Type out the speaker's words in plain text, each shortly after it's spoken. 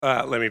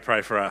Let me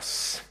pray for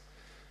us.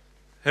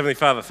 Heavenly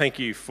Father, thank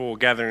you for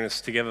gathering us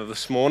together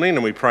this morning,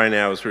 and we pray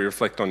now as we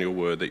reflect on your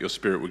word that your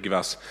Spirit would give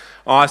us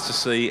eyes to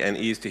see and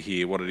ears to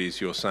hear what it is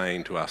you're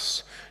saying to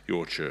us,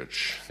 your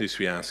church. This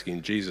we ask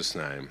in Jesus'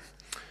 name.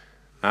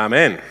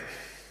 Amen.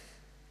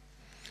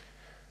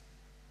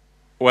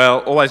 Well,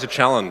 always a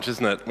challenge,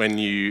 isn't it, when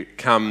you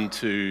come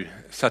to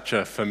such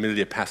a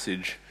familiar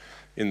passage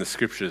in the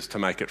Scriptures to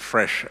make it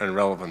fresh and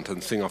relevant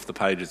and sing off the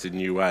pages in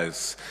new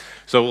ways.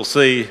 So we'll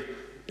see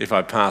if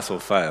I pass or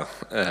fail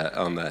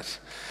on that.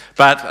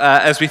 But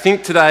as we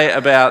think today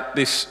about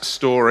this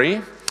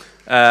story,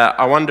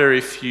 I wonder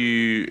if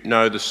you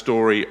know the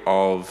story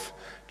of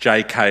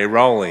J.K.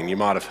 Rowling. You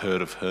might have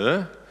heard of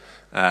her.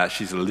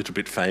 She's a little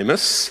bit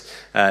famous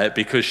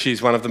because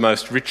she's one of the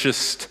most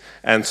richest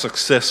and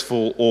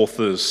successful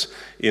authors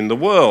in the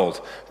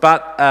world.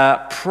 But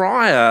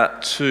prior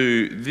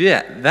to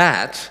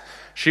that,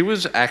 she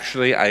was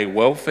actually a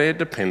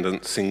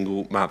welfare-dependent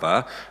single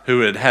mother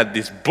who had had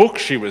this book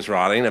she was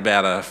writing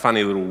about a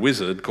funny little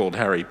wizard called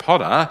Harry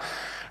Potter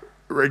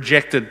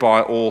rejected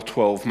by all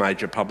 12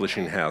 major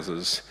publishing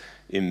houses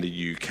in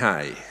the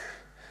UK.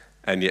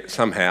 And yet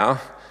somehow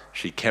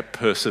she kept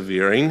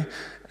persevering,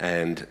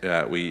 and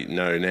we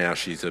know now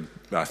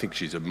I think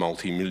she's a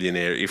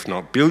multi-millionaire, if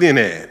not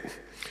billionaire.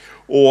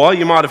 Or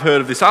you might have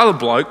heard of this other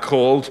bloke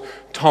called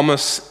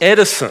Thomas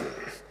Edison.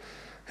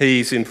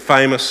 He's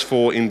famous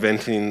for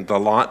inventing the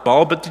light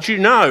bulb, but did you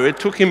know it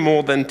took him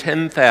more than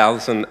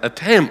 10,000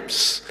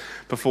 attempts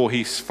before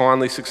he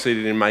finally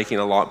succeeded in making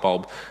a light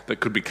bulb that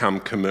could become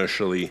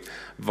commercially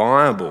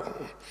viable?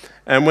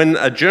 And when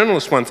a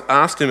journalist once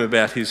asked him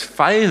about his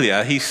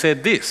failure, he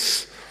said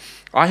this: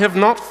 "I have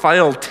not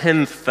failed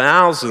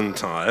 10,000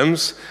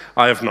 times,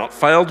 I have not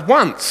failed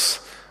once.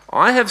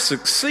 I have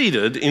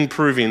succeeded in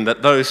proving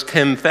that those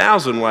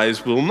 10,000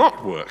 ways will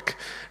not work.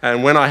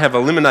 And when I have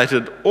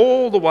eliminated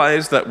all the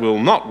ways that will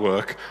not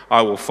work,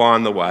 I will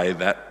find the way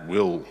that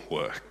will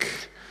work."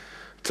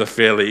 It's a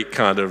fairly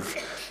kind of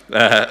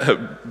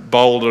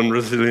bold and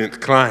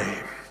resilient claim.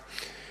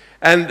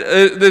 And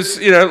there's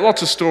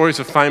lots of stories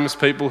of famous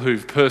people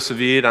who've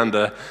persevered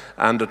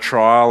under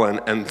trial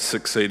and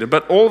succeeded.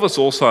 But all of us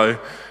also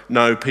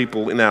know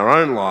people in our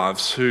own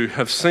lives who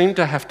have seemed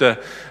to have to,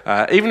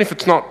 even if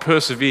it's not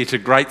persevere to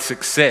great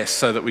success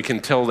so that we can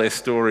tell their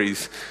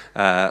stories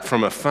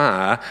from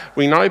afar,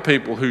 we know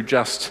people who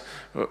just,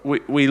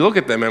 we look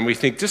at them and we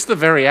think just the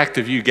very act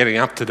of you getting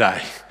up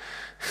today,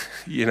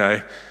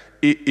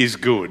 it is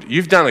good.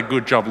 You've done a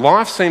good job.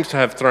 Life seems to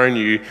have thrown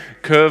you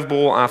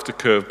curveball after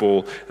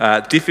curveball,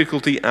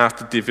 difficulty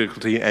after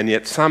difficulty, and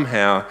yet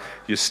somehow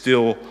you're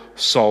still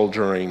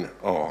soldiering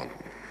on.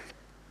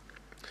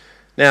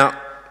 Now,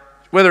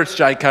 whether it's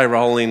J.K.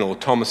 Rowling or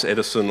Thomas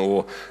Edison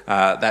or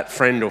that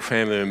friend or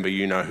family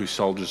member who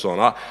soldiers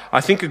on,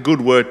 I think a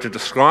good word to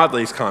describe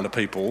these kind of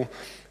people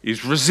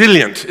is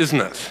resilient,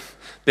 isn't it?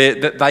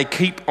 They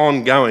keep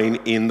on going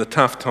in the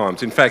tough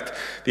times. In fact,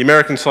 the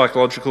American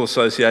Psychological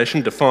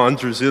Association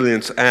defines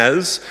resilience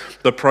as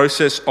the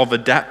process of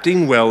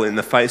adapting well in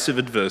the face of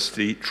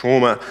adversity,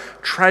 trauma,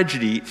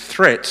 tragedy,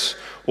 threats,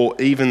 or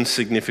even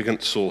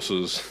significant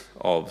sources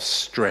of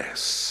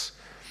stress.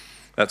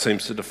 That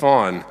seems to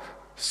define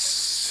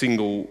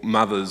single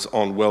mothers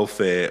on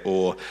welfare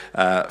or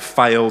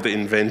failed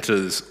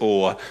inventors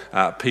or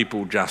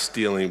people just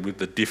dealing with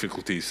the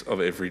difficulties of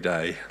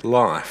everyday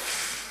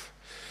life.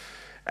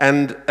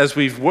 And as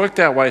we've worked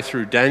our way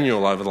through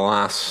Daniel over the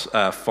last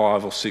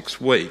 5 or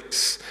 6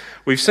 weeks,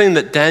 we've seen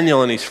that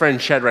Daniel and his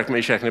friends Shadrach,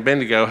 Meshach and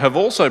Abednego have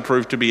also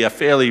proved to be a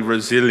fairly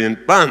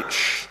resilient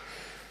bunch.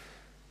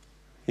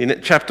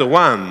 In chapter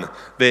 1,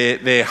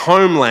 their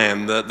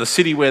homeland, the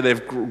city where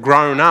they've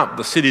grown up,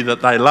 the city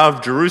that they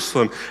love,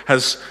 Jerusalem,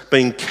 has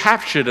been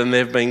captured and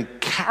they've been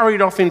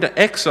carried off into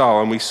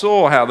exile. And we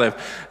saw how they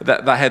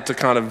had to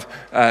kind of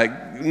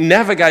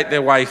navigate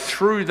their way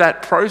through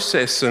that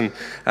process and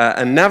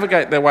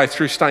navigate their way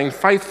through staying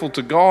faithful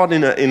to God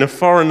in a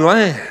foreign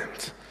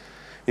land.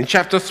 In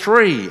chapter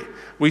 3,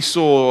 we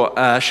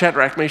saw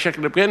Shadrach, Meshach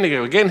and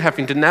Abednego again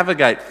having to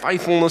navigate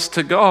faithfulness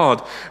to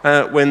God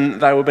when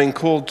they were being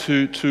called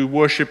to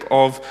worship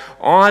of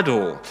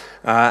idol.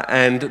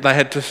 And they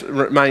had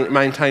to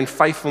maintain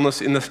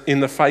faithfulness in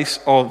the face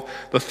of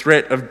the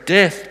threat of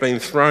death being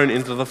thrown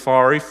into the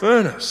fiery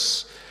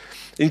furnace.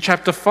 In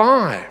chapter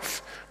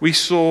 5, we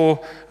saw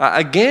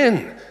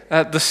again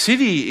the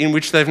city in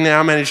which they've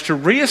now managed to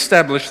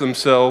re-establish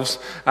themselves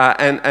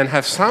and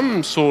have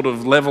some sort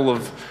of level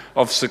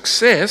of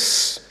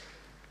success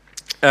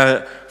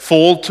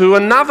fall to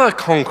another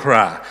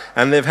conqueror,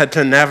 and they've had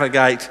to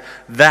navigate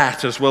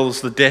that as well as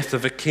the death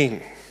of a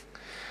king.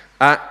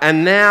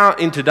 And now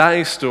in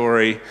today's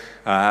story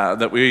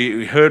that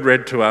we heard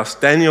read to us,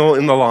 Daniel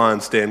in the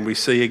lion's den, we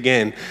see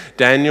again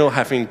Daniel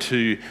having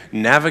to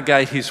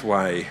navigate his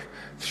way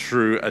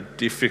through a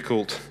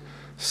difficult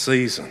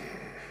season.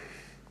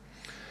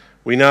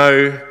 We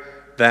know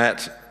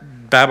that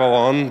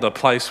Babylon, the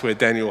place where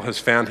Daniel has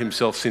found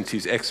himself since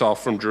his exile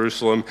from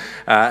Jerusalem,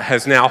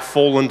 has now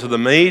fallen to the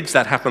Medes.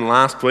 That happened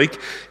last week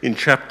in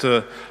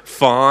chapter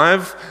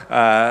 5.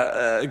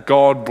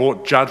 God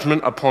brought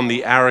judgment upon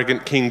the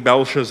arrogant King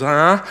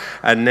Belshazzar,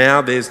 and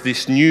now there's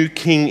this new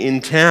king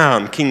in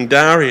town, King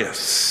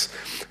Darius.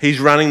 He's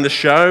running the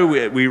show.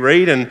 We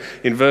read, and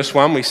in verse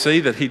 1 we see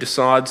that he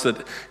decides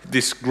that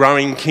this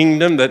growing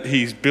kingdom that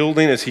he's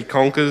building as he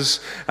conquers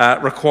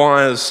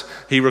requires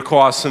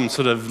some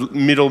sort of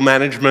middle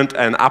management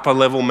and upper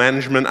level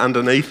management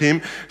underneath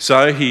him.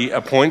 So he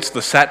appoints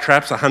the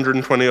satraps,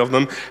 120 of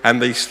them,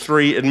 and these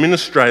 3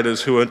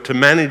 administrators who are to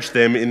manage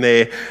them in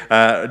their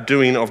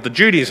doing of the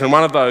duties. And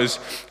one of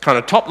those kind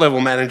of top level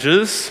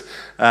managers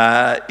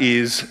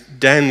is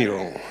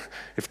Daniel.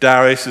 If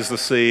Darius is the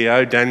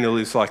CEO, Daniel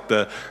is like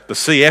the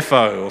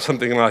CFO or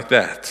something like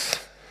that.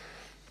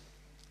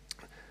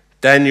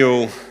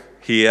 Daniel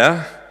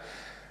here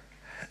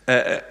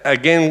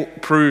again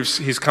proves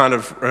his kind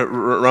of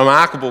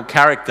remarkable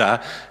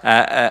character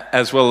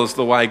as well as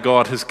the way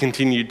God has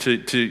continued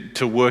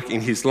to work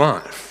in his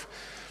life.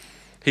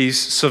 He's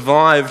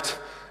survived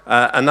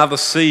another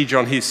siege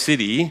on his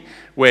city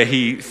where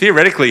he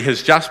theoretically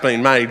has just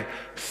been made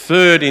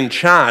third in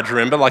charge.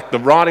 Remember, like the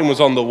writing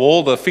was on the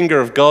wall, the finger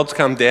of God's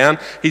come down,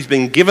 he's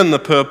been given the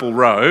purple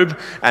robe,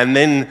 and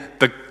then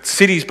the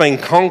city's been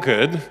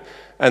conquered,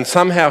 and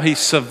somehow he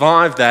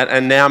survived that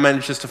and now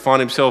manages to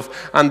find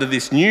himself under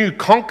this new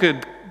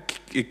conquered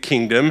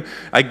kingdom,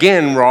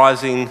 again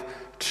rising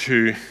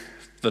to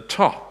the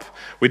top.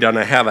 We don't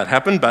know how that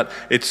happened, but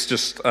it's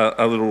just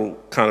a little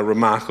kind of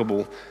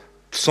remarkable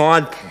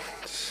side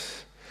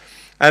point.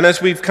 And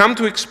as we've come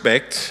to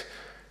expect,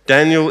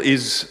 Daniel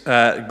is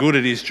good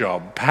at his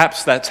job.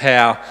 Perhaps that's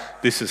how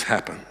this has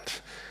happened.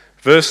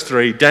 Verse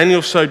 3,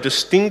 Daniel so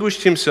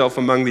distinguished himself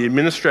among the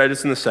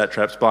administrators and the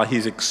satraps by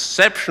his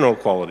exceptional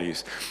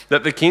qualities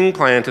that the king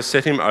planned to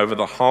set him over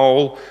the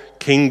whole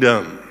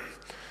kingdom.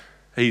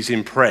 He's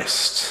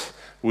impressed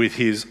with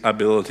his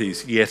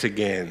abilities yet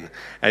again.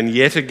 And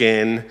yet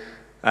again,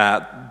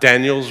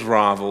 Daniel's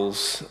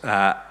rivals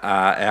are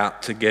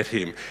out to get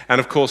him.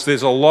 And of course,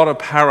 there's a lot of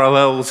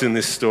parallels in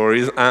this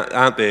story,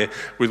 aren't there,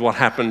 with what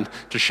happened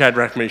to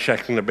Shadrach,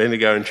 Meshach, and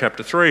Abednego in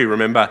chapter 3.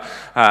 Remember,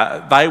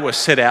 they were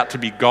set out to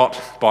be got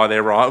by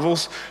their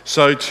rivals.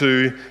 So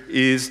too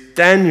is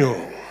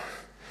Daniel.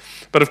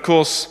 But of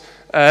course,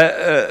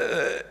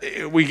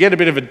 we get a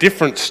bit of a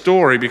different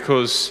story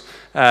because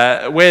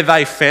where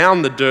they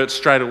found the dirt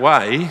straight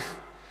away,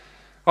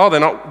 oh,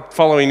 they're not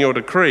following your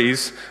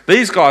decrees.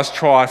 These guys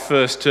try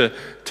first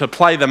to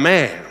play the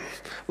man.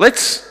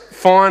 Let's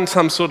find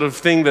some sort of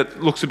thing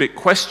that looks a bit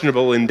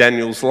questionable in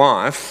Daniel's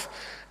life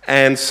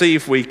and see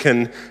if we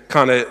can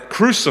kind of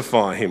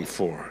crucify him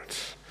for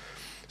it.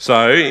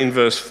 So in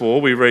verse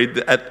 4 we read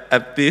that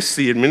at this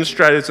the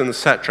administrators and the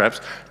satraps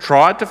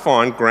tried to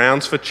find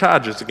grounds for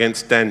charges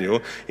against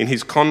Daniel in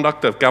his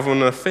conduct of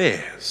government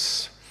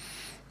affairs.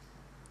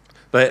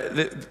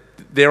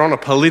 They're on a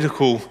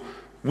political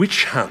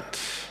witch hunt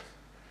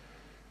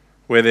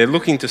where they're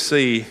looking to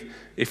see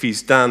if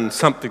he's done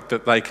something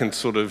that they can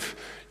sort of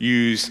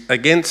use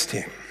against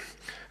him.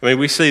 I mean,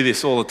 we see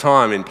this all the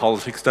time in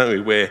politics, don't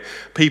we, where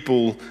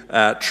people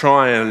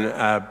try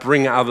and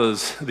bring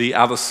the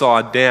other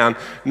side down,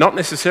 not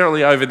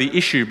necessarily over the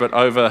issue, but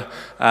over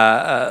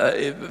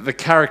the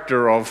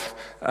character of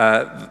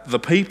the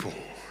people.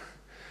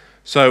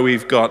 So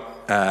we've got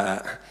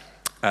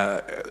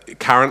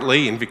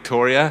currently in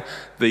Victoria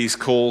these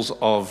calls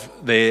of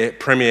their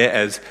premier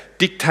as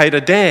Dictator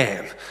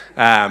Dan,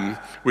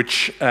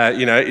 which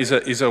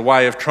is a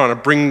way of trying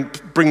to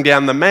bring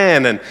down the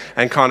man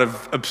and kind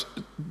of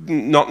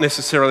not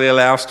necessarily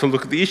allow us to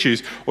look at the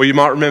issues. Or you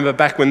might remember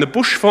back when the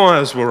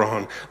bushfires were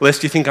on,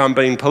 lest you think I'm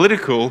being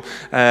political,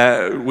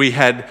 we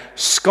had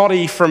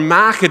Scotty from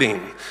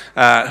marketing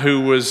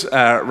who was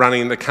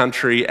running the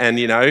country and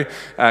knew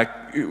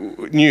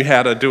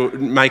how to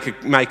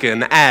make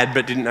an ad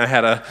but didn't know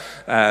how to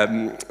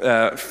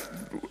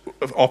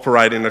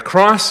operate in a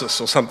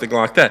crisis or something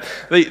like that.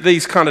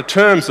 These kind of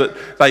terms that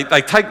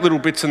they take little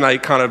bits and they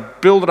kind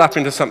of build it up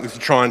into something to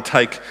try and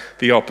take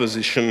the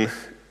opposition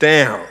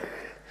down.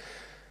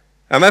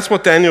 And that's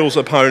what Daniel's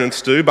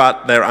opponents do,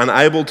 but they're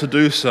unable to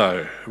do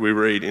so, we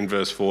read in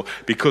verse 4,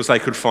 because they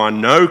could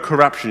find no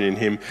corruption in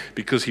him,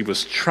 because he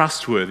was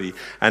trustworthy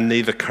and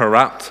neither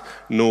corrupt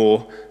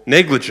nor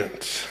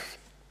negligent.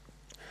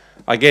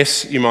 I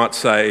guess you might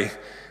say,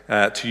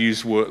 to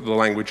use the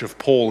language of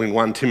Paul in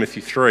 1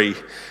 Timothy 3,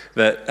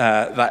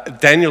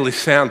 that Daniel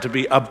is found to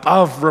be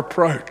above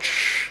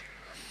reproach.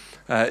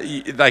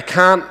 They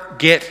can't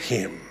get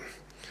him.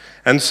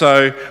 And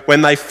so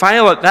when they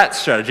fail at that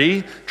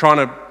strategy, trying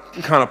to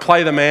kind of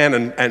play the man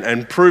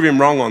and prove him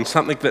wrong on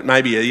something that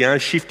may be a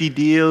shifty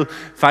deal,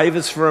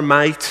 favours for a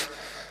mate,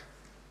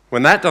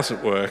 when that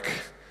doesn't work,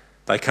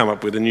 they come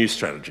up with a new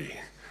strategy.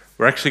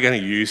 We're actually going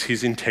to use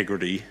his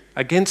integrity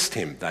against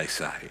him, they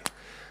say.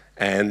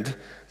 and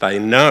they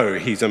know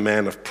he's a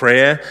man of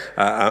prayer,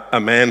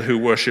 a man who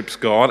worships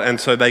God, and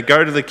so they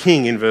go to the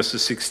king in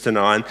verses 6 to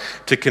 9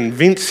 to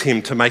convince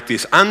him to make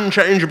this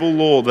unchangeable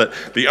law that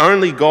the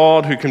only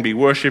God who can be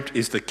worshipped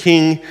is the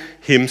king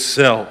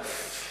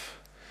himself.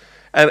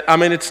 And I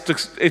mean, it's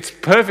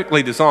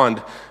perfectly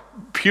designed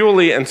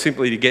purely and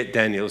simply to get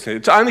Daniel.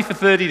 It's only for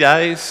 30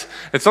 days.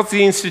 It's not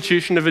the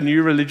institution of a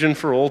new religion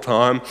for all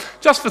time.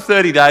 Just for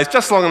 30 days,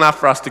 just long enough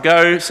for us to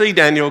go, see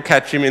Daniel,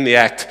 catch him in the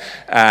act,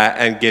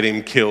 and get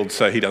him killed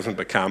so he doesn't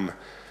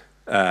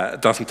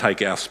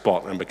take our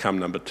spot and become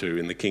number 2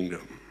 in the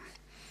kingdom.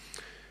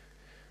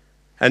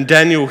 And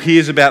Daniel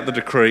hears about the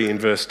decree in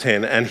verse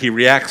 10, and he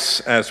reacts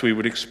as we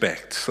would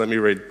expect. So let me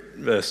read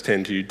verse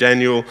 10 to you.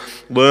 Daniel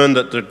learned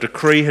that the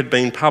decree had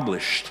been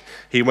published.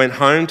 He went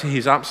home to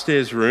his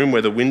upstairs room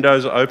where the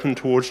windows are open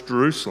towards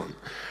Jerusalem.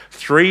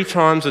 3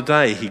 times a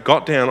day he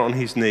got down on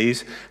his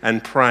knees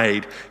and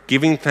prayed,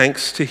 giving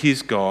thanks to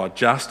his God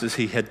just as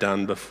he had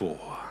done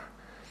before.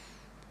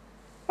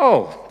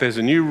 Oh, there's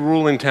a new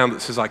rule in town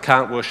that says I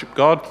can't worship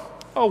God.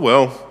 Oh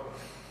well.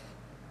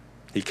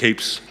 He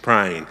keeps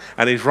praying.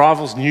 And his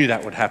rivals knew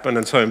that would happen.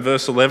 And so in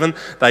verse 11,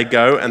 they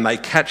go and they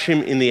catch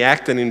him in the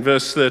act. And in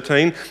verse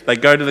 13, they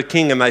go to the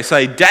king and they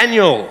say,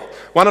 Daniel,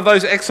 one of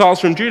those exiles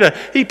from Judah,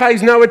 he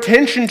pays no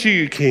attention to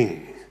you,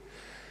 king.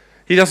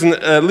 He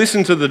doesn't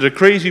listen to the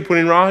decrees you put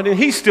in writing.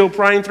 He's still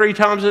praying 3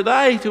 times a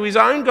day to his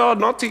own God,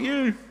 not to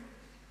you.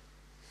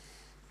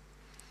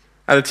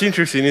 And it's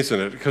interesting, isn't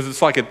it? Because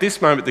it's like at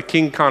this moment the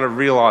king kind of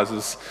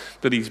realises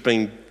that he's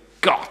been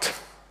got.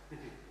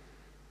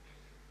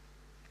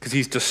 Because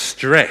he's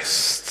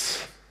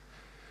distressed.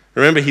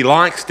 Remember, he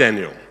likes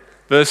Daniel.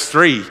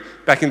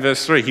 Back in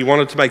verse 3, he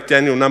wanted to make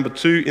Daniel number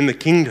 2 in the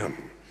kingdom.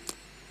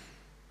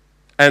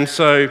 And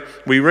so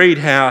we read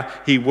how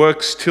he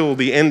works till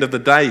the end of the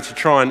day to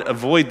try and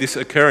avoid this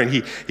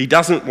occurring. He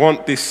doesn't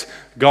want this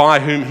guy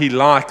whom he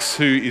likes,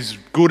 who is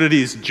good at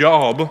his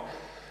job,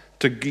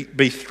 to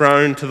be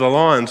thrown to the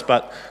lions.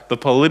 But the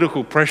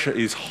political pressure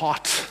is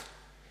hot.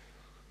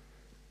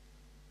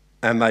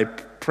 And they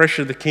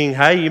pressure the king,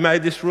 hey, you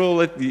made this rule,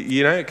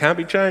 it can't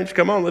be changed,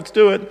 come on, let's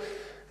do it.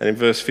 And in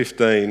verse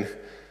 15,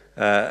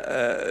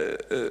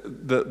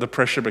 the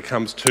pressure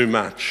becomes too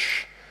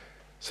much,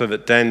 so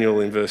that Daniel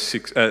in verse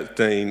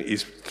 16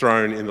 is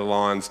thrown in the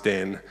lion's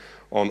den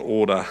on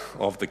order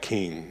of the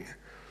king.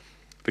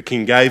 The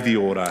king gave the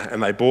order,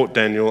 and they brought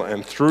Daniel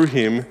and threw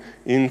him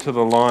into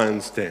the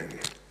lion's den.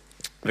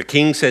 The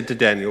king said to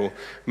Daniel,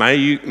 may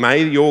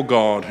your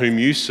God, whom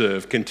you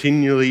serve,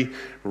 continually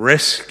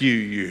rescue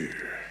you.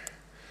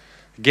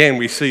 Again,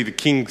 we see the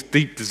king's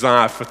deep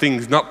desire for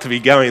things not to be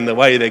going the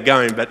way they're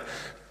going, but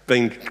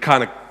being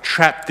kind of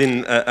trapped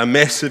in a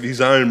mess of his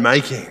own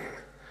making.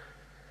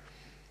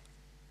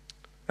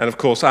 And of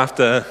course,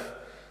 after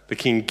the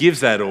king gives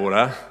that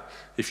order,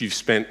 if you've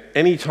spent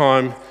any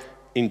time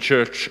in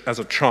church as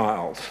a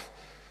child,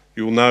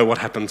 you'll know what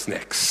happens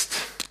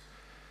next.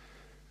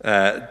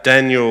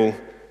 Daniel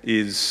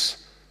is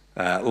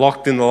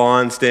locked in the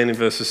lion's den in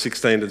verses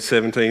 16 to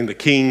 17. The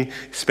king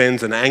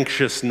spends an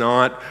anxious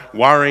night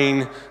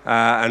worrying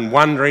and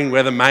wondering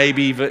whether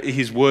maybe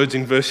his words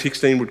in verse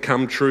 16 would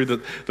come true,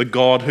 that the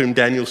God whom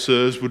Daniel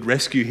serves would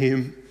rescue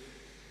him.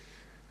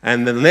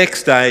 And the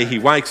next day he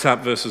wakes up,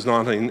 verses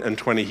 19 and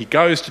 20, he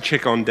goes to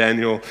check on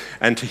Daniel,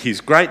 and to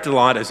his great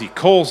delight, as he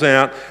calls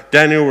out,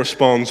 Daniel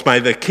responds, may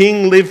the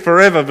king live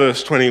forever,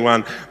 verse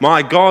 21.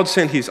 My God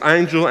sent his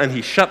angel and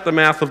he shut the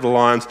mouth of the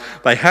lions.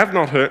 They have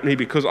not hurt me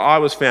because I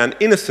was found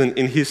innocent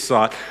in his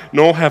sight,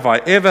 nor have I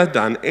ever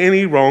done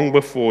any wrong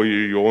before you,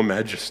 your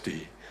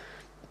majesty.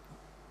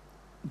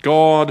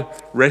 God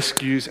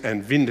rescues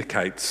and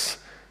vindicates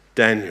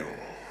Daniel.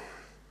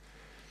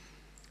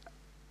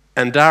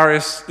 And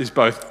Darius is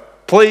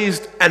both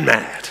pleased and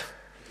mad.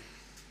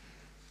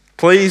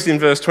 Pleased in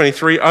verse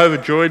 23,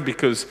 overjoyed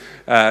because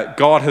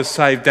God has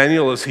saved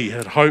Daniel as he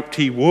had hoped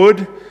he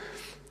would,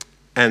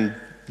 and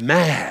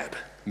mad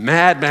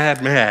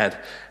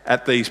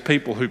at these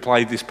people who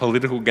played this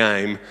political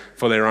game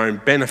for their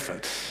own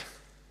benefit.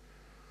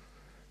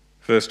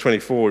 Verse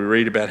 24, we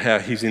read about how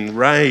he's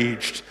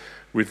enraged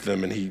with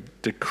them and he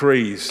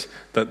decrees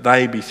that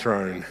they be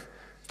thrown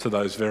to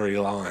those very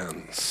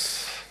lions.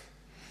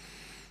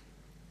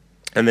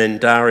 And then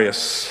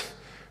Darius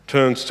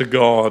turns to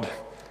God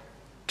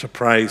to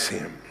praise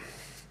him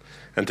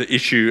and to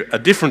issue a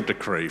different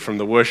decree from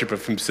the worship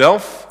of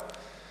himself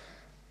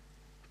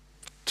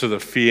to the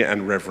fear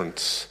and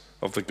reverence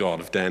of the God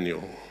of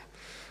Daniel.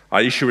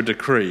 I issue a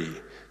decree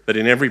that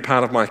in every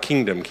part of my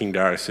kingdom, King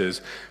Darius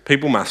says,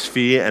 people must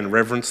fear and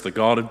reverence the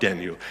God of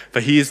Daniel, for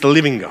he is the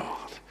living God.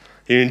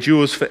 He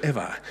endures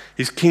forever.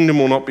 His kingdom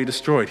will not be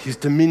destroyed. His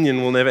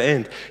dominion will never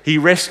end. He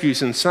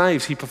rescues and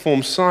saves. He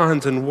performs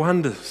signs and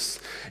wonders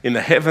in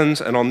the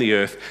heavens and on the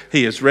earth.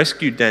 He has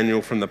rescued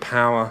Daniel from the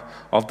power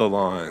of the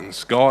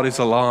lions. God is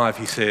alive,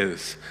 he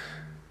says.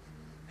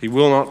 He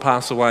will not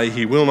pass away.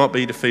 He will not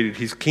be defeated.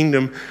 His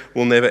kingdom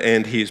will never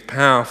end. He is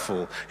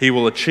powerful. He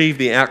will achieve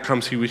the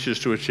outcomes he wishes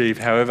to achieve,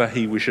 however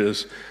he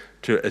wishes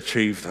to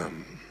achieve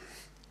them.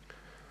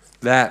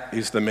 That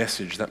is the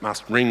message that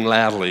must ring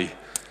loudly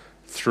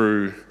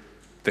through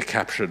the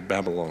captured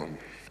Babylon.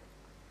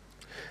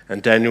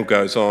 And Daniel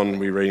goes on,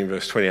 we read in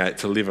verse 28,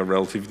 to live a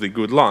relatively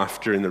good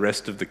life during the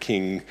rest of the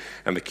king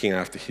and the king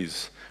after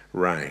his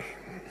reign.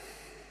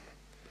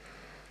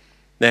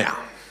 Now,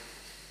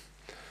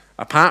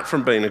 apart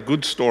from being a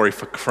good story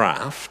for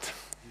craft,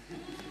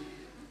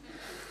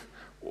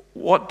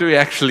 what do we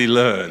actually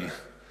learn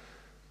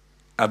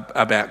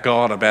about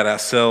God, about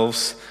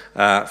ourselves,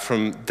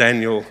 from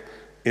Daniel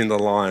in the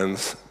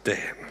lion's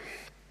den?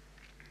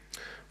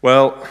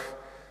 Well,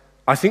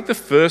 I think the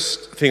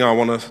first thing I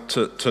want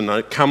to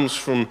note comes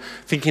from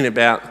thinking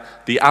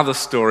about the other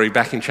story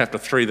back in chapter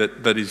 3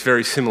 that is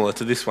very similar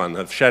to this one,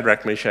 of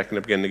Shadrach, Meshach and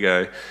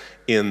Abednego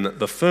in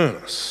the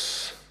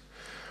furnace.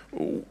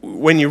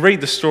 When you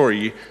read the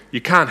story,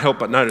 you can't help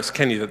but notice,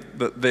 can you,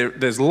 that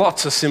there's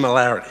lots of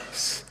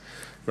similarities.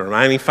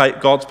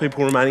 God's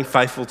people remaining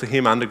faithful to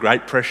him under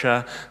great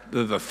pressure,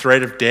 the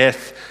threat of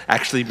death,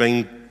 actually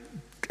being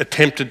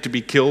attempted to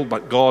be killed,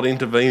 but God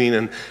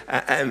intervening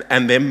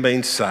and them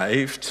being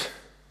saved.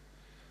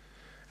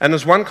 And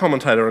as one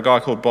commentator, a guy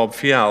called Bob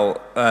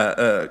Fial,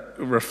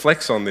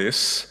 reflects on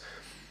this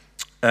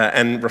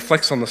and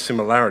reflects on the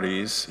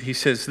similarities, he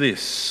says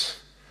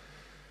this: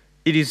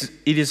 It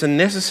is a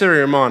necessary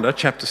reminder,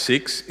 chapter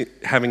 6,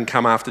 having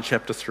come after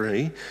chapter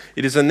 3,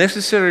 it is a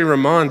necessary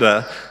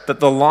reminder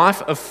that the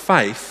life of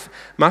faith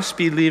must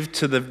be lived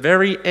to the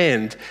very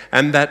end,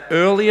 and that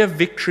earlier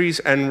victories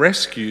and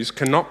rescues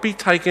cannot be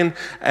taken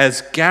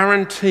as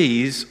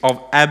guarantees of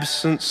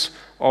absence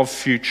of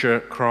future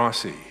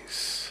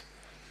crises.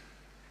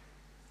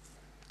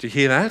 Do you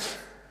hear that?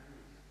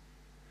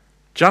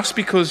 Just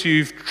because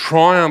you've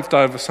triumphed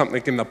over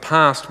something in the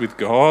past with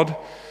God,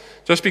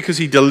 just because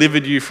he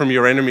delivered you from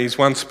your enemies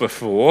once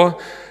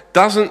before,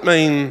 doesn't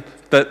mean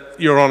that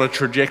you're on a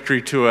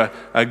trajectory to a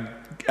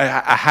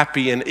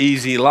happy and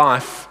easy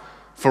life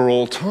for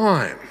all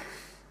time.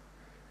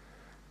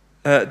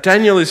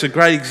 Daniel is a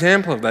great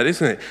example of that,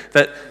 isn't it?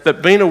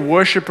 That being a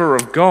worshipper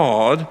of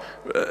God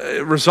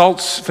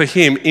results for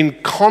him in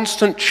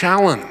constant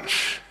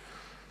challenge.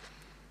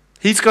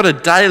 He's got to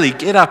daily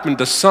get up and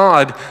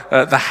decide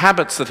the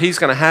habits that he's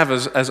going to have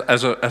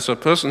as a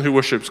person who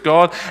worships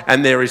God,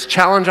 and there is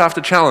challenge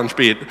after challenge,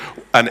 be it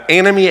an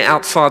enemy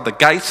outside the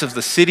gates of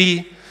the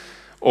city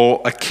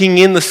or a king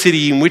in the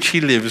city in which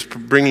he lives,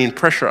 bringing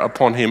pressure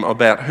upon him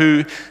about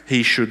who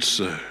he should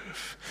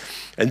serve.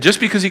 And just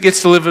because he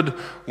gets delivered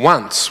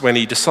once when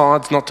he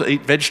decides not to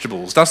eat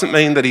vegetables doesn't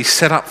mean that he's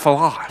set up for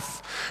life.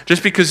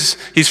 Just because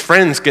his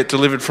friends get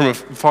delivered from a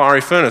fiery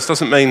furnace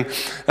doesn't mean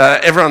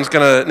everyone's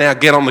going to now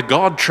get on the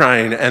God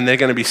train and they're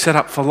going to be set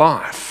up for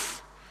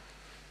life.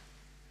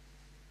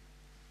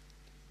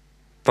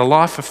 The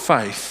life of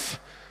faith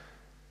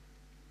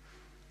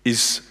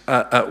is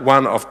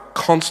one of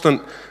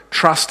constant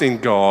trust in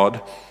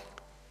God,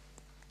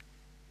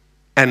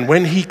 and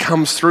when he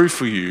comes through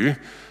for you,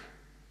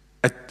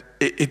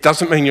 it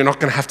doesn't mean you're not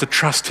going to have to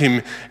trust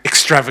him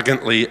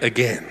extravagantly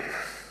again.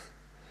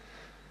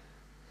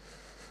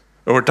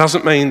 Or it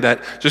doesn't mean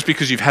that just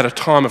because you've had a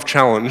time of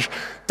challenge,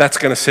 that's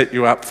going to set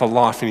you up for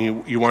life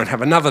and you won't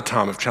have another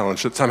time of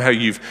challenge, that somehow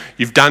you've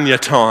done your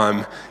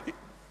time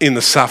in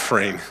the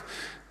suffering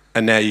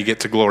and now you get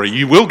to glory.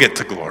 You will get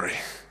to glory,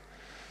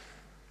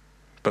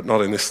 but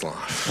not in this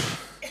life.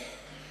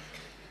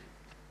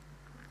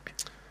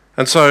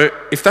 And so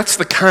if that's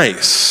the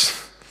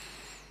case,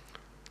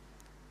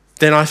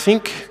 then I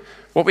think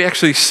what we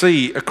actually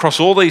see across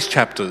all these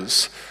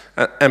chapters,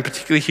 and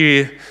particularly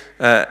here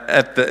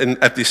at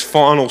this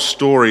final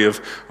story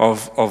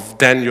of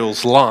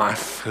Daniel's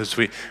life, as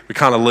we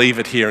kind of leave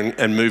it here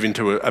and move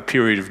into a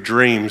period of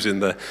dreams in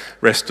the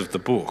rest of the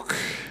book,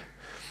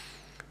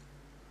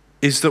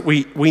 is that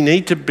we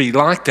need to be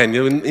like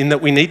Daniel in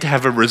that we need to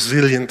have a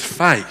resilient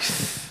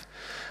faith,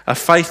 a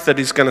faith that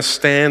is going to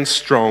stand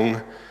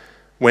strong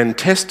when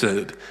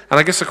tested. And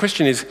I guess the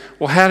question is,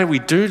 well, how do we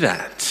do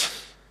that?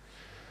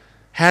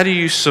 How do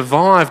you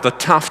survive the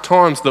tough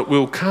times that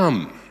will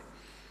come?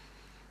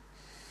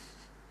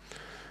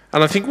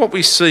 And I think what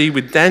we see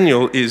with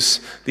Daniel is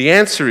the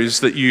answer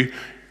is that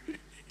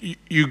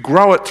you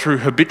grow it through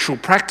habitual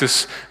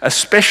practice,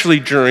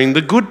 especially during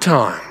the good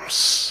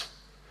times.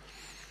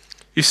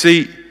 You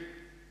see,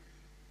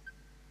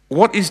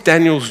 what is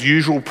Daniel's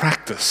usual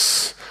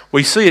practice?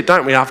 We see it,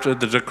 don't we, after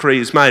the decree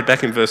is made,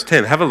 back in verse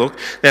 10. Have a look.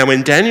 Now,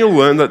 when Daniel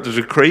learned that the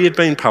decree had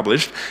been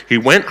published, he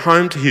went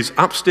home to his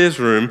upstairs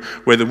room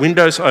where the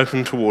windows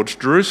opened towards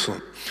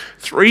Jerusalem.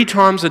 3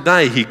 times a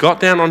day he got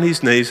down on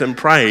his knees and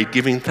prayed,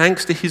 giving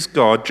thanks to his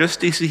God,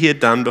 just as he had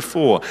done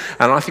before.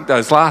 And I think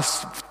those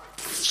last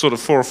sort of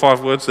 4 or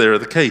 5 words there are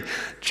the key.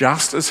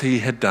 Just as he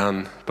had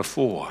done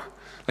before.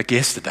 Like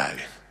yesterday,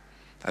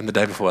 and the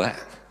day before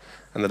that,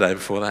 and the day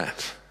before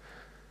that.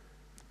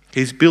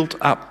 He's built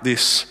up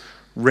this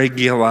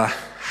regular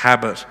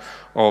habit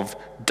of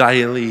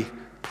daily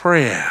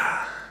prayer.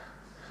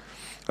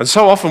 And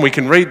so often we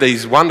can read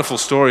these wonderful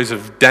stories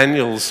of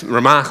Daniel's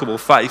remarkable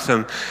faith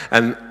and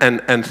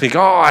think,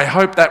 oh, I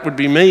hope that would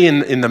be me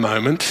in the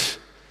moment.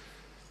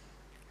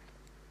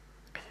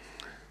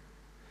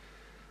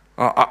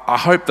 I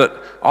hope that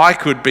I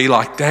could be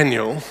like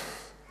Daniel.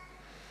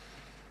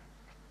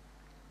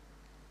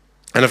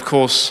 And of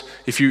course,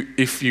 if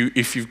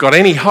you've got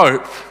any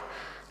hope,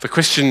 the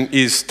question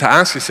is to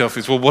ask yourself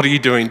is, well, what are you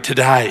doing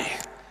today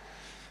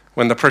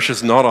when the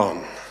pressure's not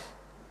on?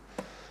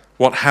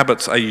 What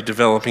habits are you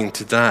developing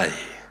today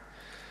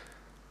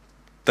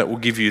that will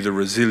give you the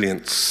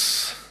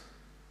resilience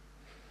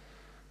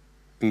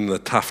in the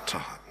tough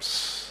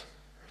times?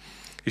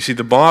 You see,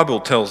 the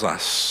Bible tells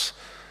us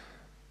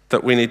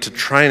that we need to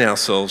train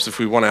ourselves if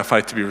we want our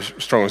faith to be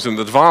strong. And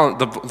the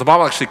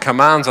Bible actually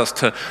commands us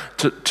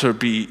to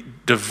be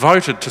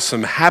devoted to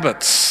some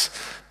habits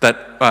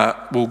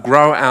that will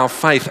grow our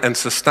faith and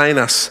sustain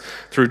us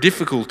through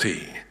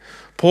difficulty.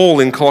 Paul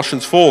in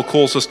Colossians 4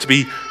 calls us to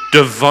be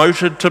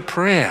devoted to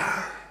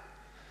prayer.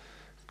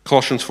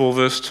 Colossians 4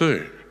 verse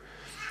 2.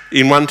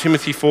 In 1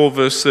 Timothy 4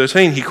 verse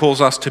 13, he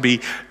calls us to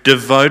be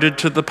devoted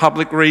to the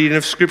public reading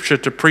of Scripture,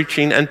 to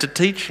preaching and to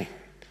teaching.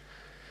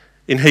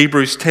 In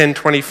Hebrews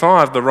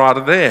 10:25, the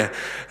writer there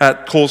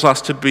calls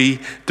us to be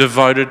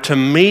devoted to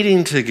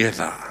meeting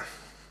together.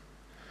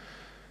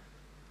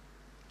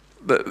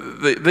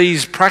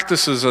 These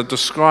practices are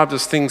described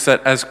as things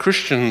that as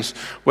Christians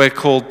we're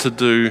called to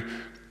do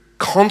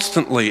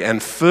constantly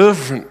and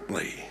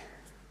fervently.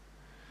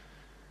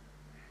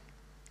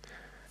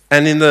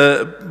 And in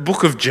the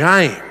book of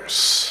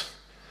James,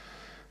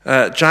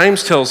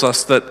 James tells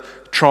us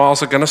that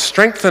trials are going to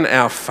strengthen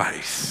our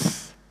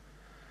faith.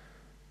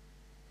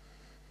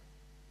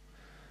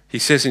 He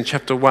says in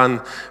chapter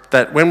 1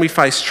 that when we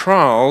face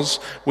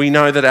trials, we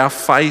know that our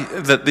faith,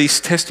 that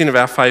this testing of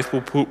our faith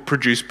will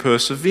produce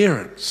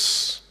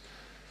perseverance.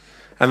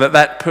 And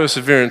that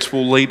perseverance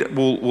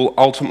will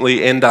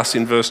ultimately end us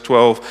in verse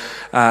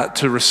 12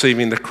 to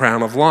receiving the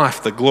crown of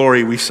life, the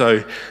glory we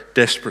so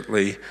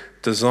desperately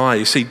desire.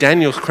 You see,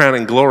 Daniel's crown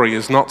and glory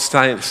is not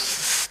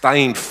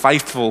staying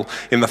faithful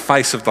in the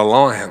face of the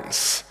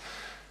lions.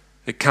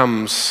 It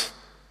comes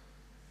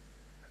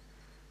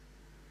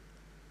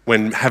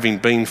when, having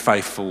been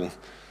faithful,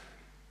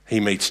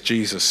 he meets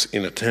Jesus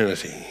in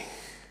eternity.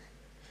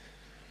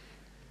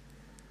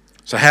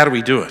 So how do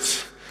we do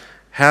it?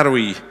 How do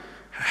we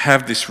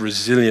have this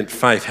resilient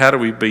faith? How do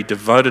we be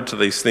devoted to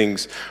these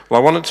things? Well,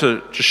 I wanted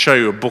to just show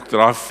you a book that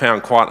I've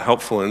found quite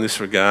helpful in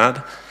this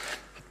regard.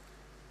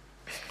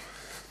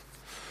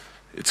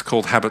 It's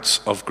called Habits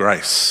of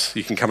Grace.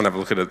 You can come and have a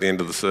look at it at the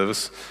end of the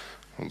service.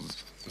 I'll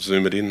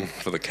zoom it in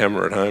for the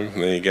camera at home.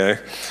 There you go.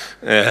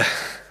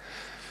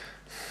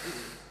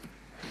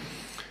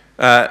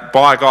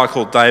 By a guy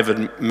called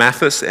David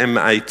Mathis,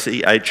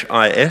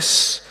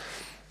 Mathis.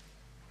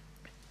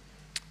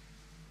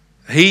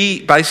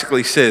 He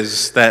basically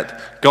says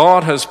that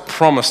God has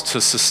promised to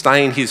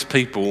sustain his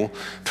people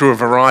through a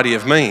variety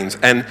of means.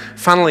 And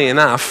funnily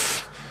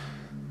enough,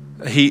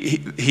 he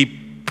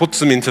puts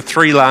them into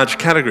three large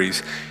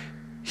categories.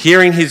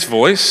 Hearing his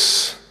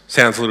voice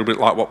sounds a little bit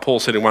like what Paul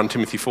said in 1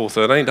 Timothy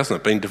 4:13, doesn't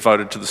it? Being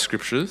devoted to the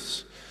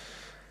Scriptures.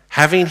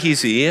 Having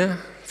his ear,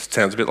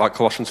 sounds a bit like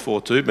Colossians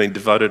 4:2, being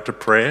devoted to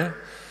prayer.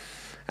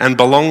 And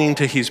belonging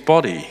to his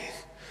body,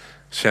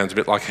 sounds a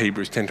bit like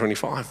Hebrews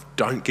 10:25,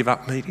 don't give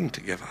up meeting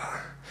together.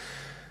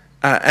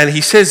 And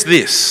he says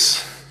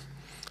this,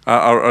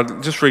 I'll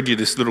just read you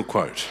this little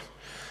quote,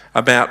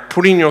 about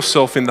putting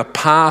yourself in the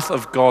path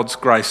of God's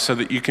grace so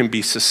that you can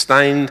be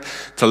sustained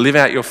to live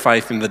out your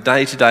faith in the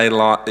day-to-day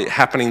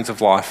happenings of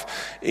life,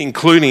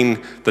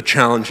 including the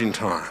challenging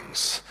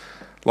times,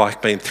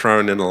 like being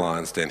thrown in a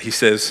lion's den. He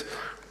says,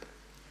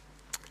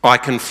 I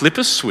can flip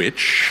a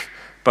switch,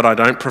 but I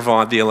don't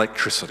provide the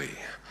electricity.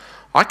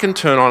 I can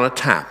turn on a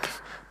tap,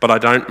 but I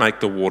don't make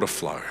the water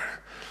flow.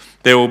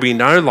 There will be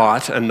no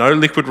light and no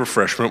liquid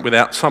refreshment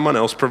without someone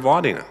else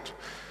providing it.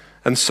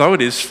 And so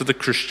it is for the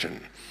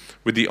Christian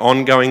with the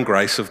ongoing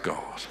grace of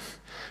God.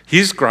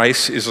 His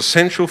grace is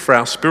essential for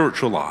our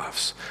spiritual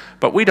lives,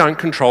 but we don't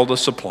control the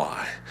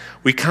supply.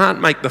 We can't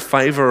make the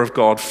favour of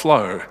God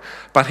flow,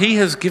 but he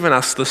has given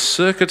us the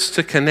circuits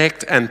to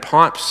connect and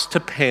pipes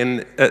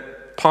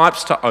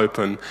to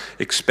open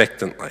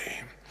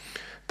expectantly.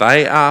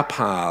 They are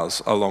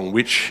paths along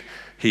which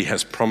he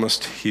has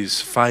promised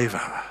his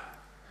favour.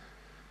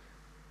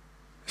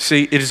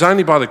 See, it is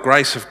only by the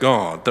grace of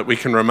God that we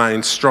can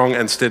remain strong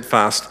and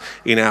steadfast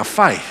in our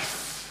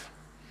faith.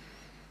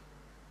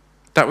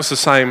 That was the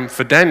same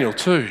for Daniel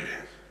too.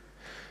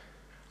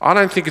 I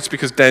don't think it's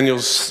because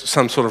Daniel's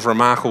some sort of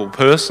remarkable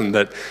person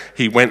that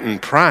he went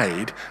and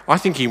prayed. I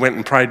think he went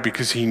and prayed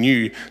because he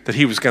knew that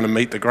he was going to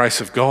meet the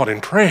grace of God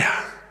in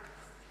prayer.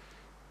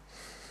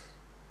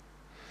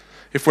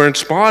 If we're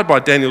inspired by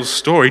Daniel's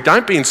story,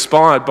 don't be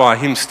inspired by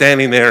him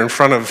standing there in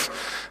front of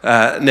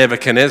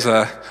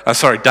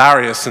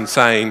Darius and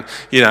saying,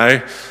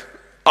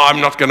 I'm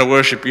not going to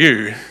worship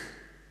you.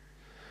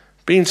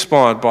 Be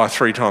inspired by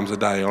 3 times a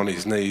day on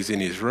his knees in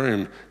his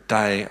room,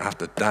 day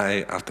after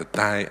day after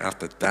day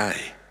after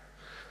day.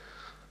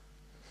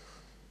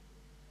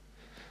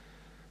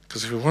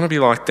 Because if we want to be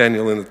like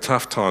Daniel in the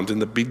tough times, in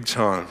the big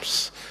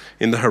times,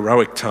 in the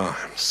heroic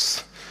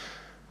times,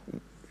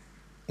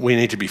 we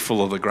need to be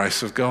full of the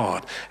grace of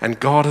God. And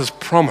God has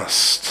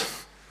promised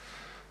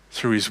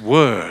through his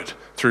word,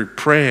 through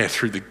prayer,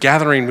 through the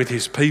gathering with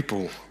his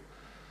people,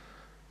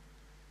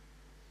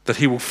 that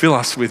he will fill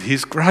us with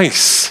his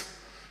grace.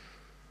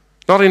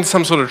 Not in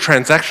some sort of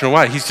transactional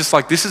way. He's just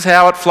like, this is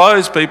how it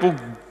flows, people.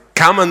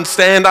 Come and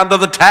stand under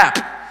the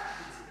tap.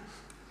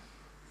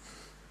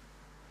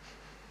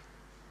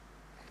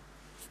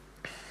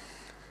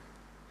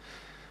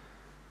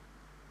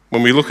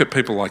 When we look at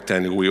people like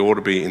Daniel, we ought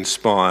to be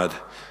inspired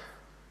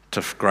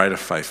to greater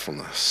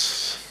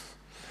faithfulness.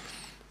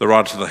 The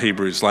writer to the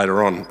Hebrews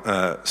later on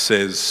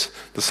says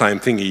the same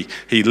thing.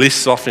 He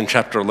lists off in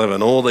chapter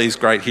 11 all these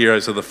great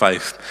heroes of the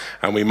faith,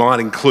 and we might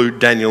include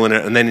Daniel in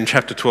it. And then in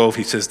chapter 12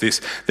 he says this: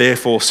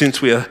 therefore,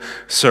 since we are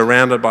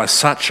surrounded by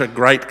such a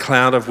great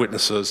cloud of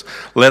witnesses,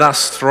 let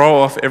us throw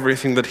off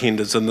everything that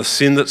hinders and the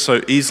sin that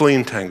so easily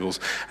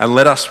entangles, and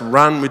let us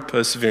run with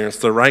perseverance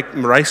the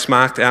race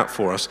marked out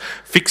for us,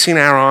 fixing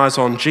our eyes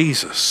on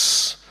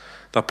Jesus,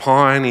 the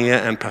pioneer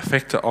and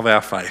perfecter of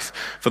our faith.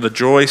 For the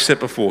joy set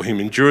before him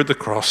endured the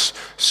cross,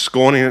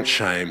 scorning its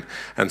shame,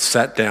 and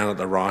sat down at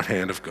the right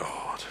hand of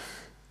God.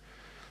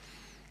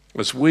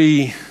 As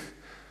we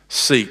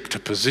seek to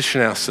position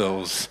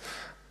ourselves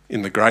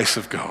in the grace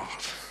of God,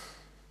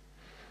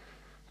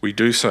 we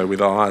do so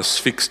with eyes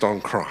fixed on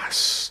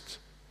Christ.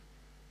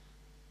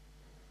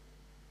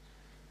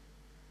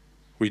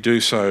 We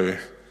do so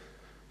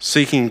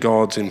seeking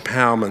God's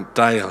empowerment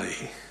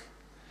daily,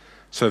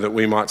 so that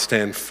we might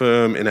stand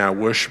firm in our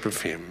worship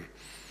of him,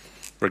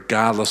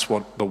 regardless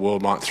what the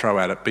world might throw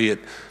at it, be it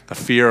the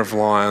fear of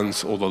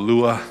lions or the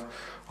lure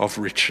of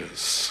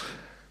riches.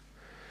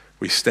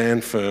 We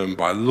stand firm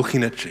by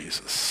looking at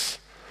Jesus,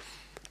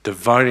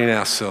 devoting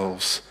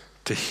ourselves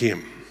to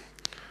him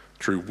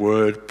through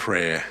word,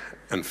 prayer,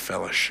 and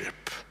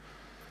fellowship,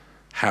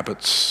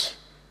 habits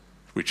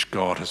which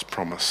God has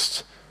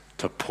promised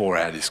to pour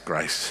out his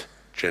grace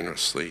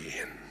generously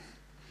in.